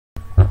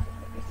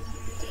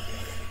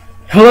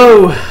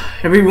Hello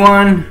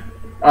everyone.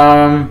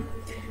 I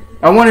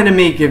wanted to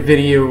make a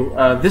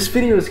video. This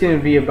video is going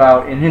to be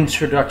about an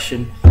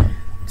introduction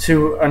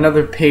to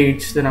another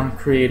page that I'm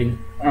creating.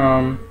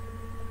 I'm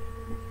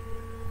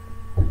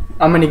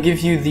going to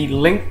give you the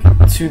link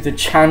to the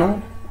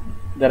channel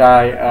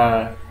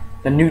that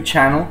the new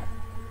channel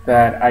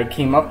that I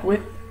came up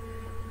with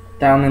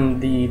down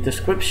in the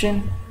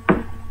description,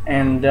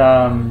 and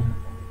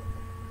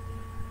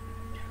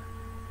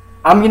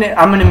I'm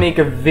gonna make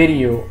a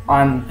video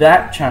on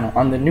that channel,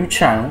 on the new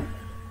channel,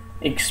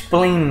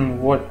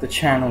 explaining what the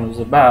channel is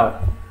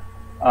about.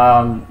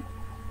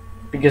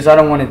 Because I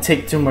don't want to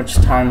take too much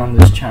time on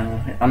this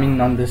channel.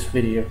 On this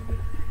video.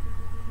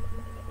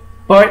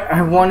 But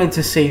I wanted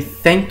to say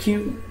thank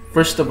you,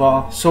 first of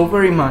all, so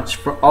very much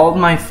for all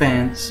my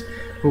fans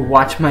who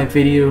watch my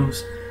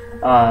videos,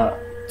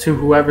 to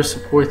whoever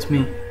supports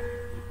me.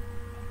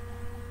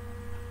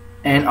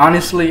 And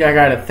honestly, I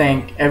gotta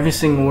thank every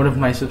single one of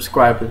my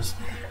subscribers.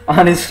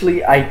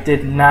 Honestly, I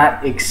did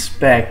not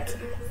expect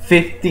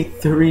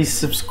 53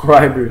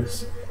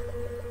 subscribers.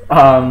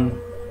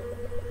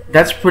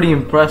 That's pretty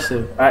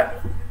impressive.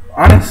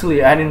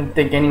 Honestly, I didn't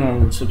think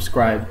anyone would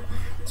subscribe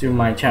to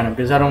my channel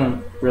because I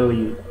don't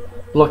really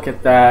look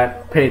at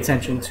that, pay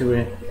attention to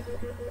it.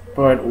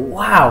 But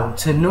wow,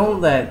 to know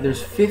that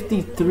there's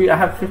 53, I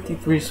have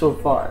 53 so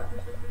far,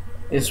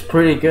 is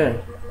pretty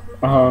good.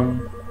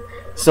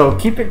 So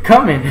keep it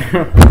coming,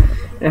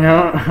 you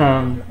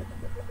know.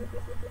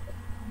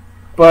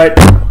 But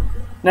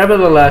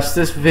nevertheless,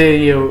 this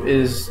video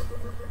is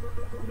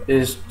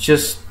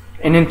just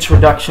an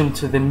introduction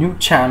to the new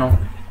channel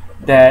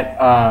that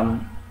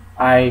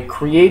I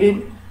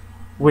created,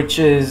 which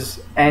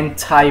is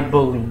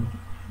anti-bullying.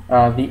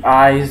 The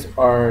I's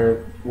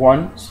are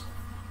ones,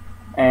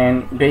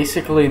 and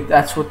basically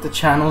that's what the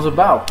channel's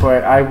about.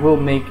 But I will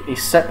make a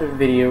separate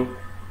video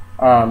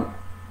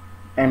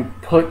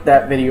and put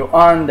that video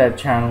on that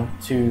channel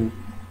to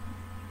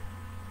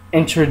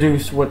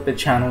introduce what the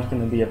channel is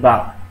going to be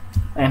about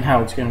and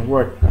how it's going to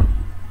work.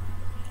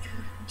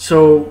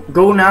 So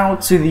go now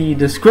to the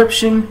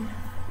description,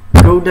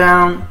 go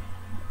down,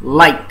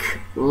 like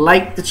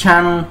the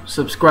channel,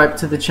 subscribe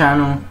to the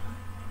channel.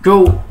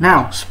 Go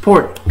now,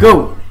 support,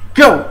 go.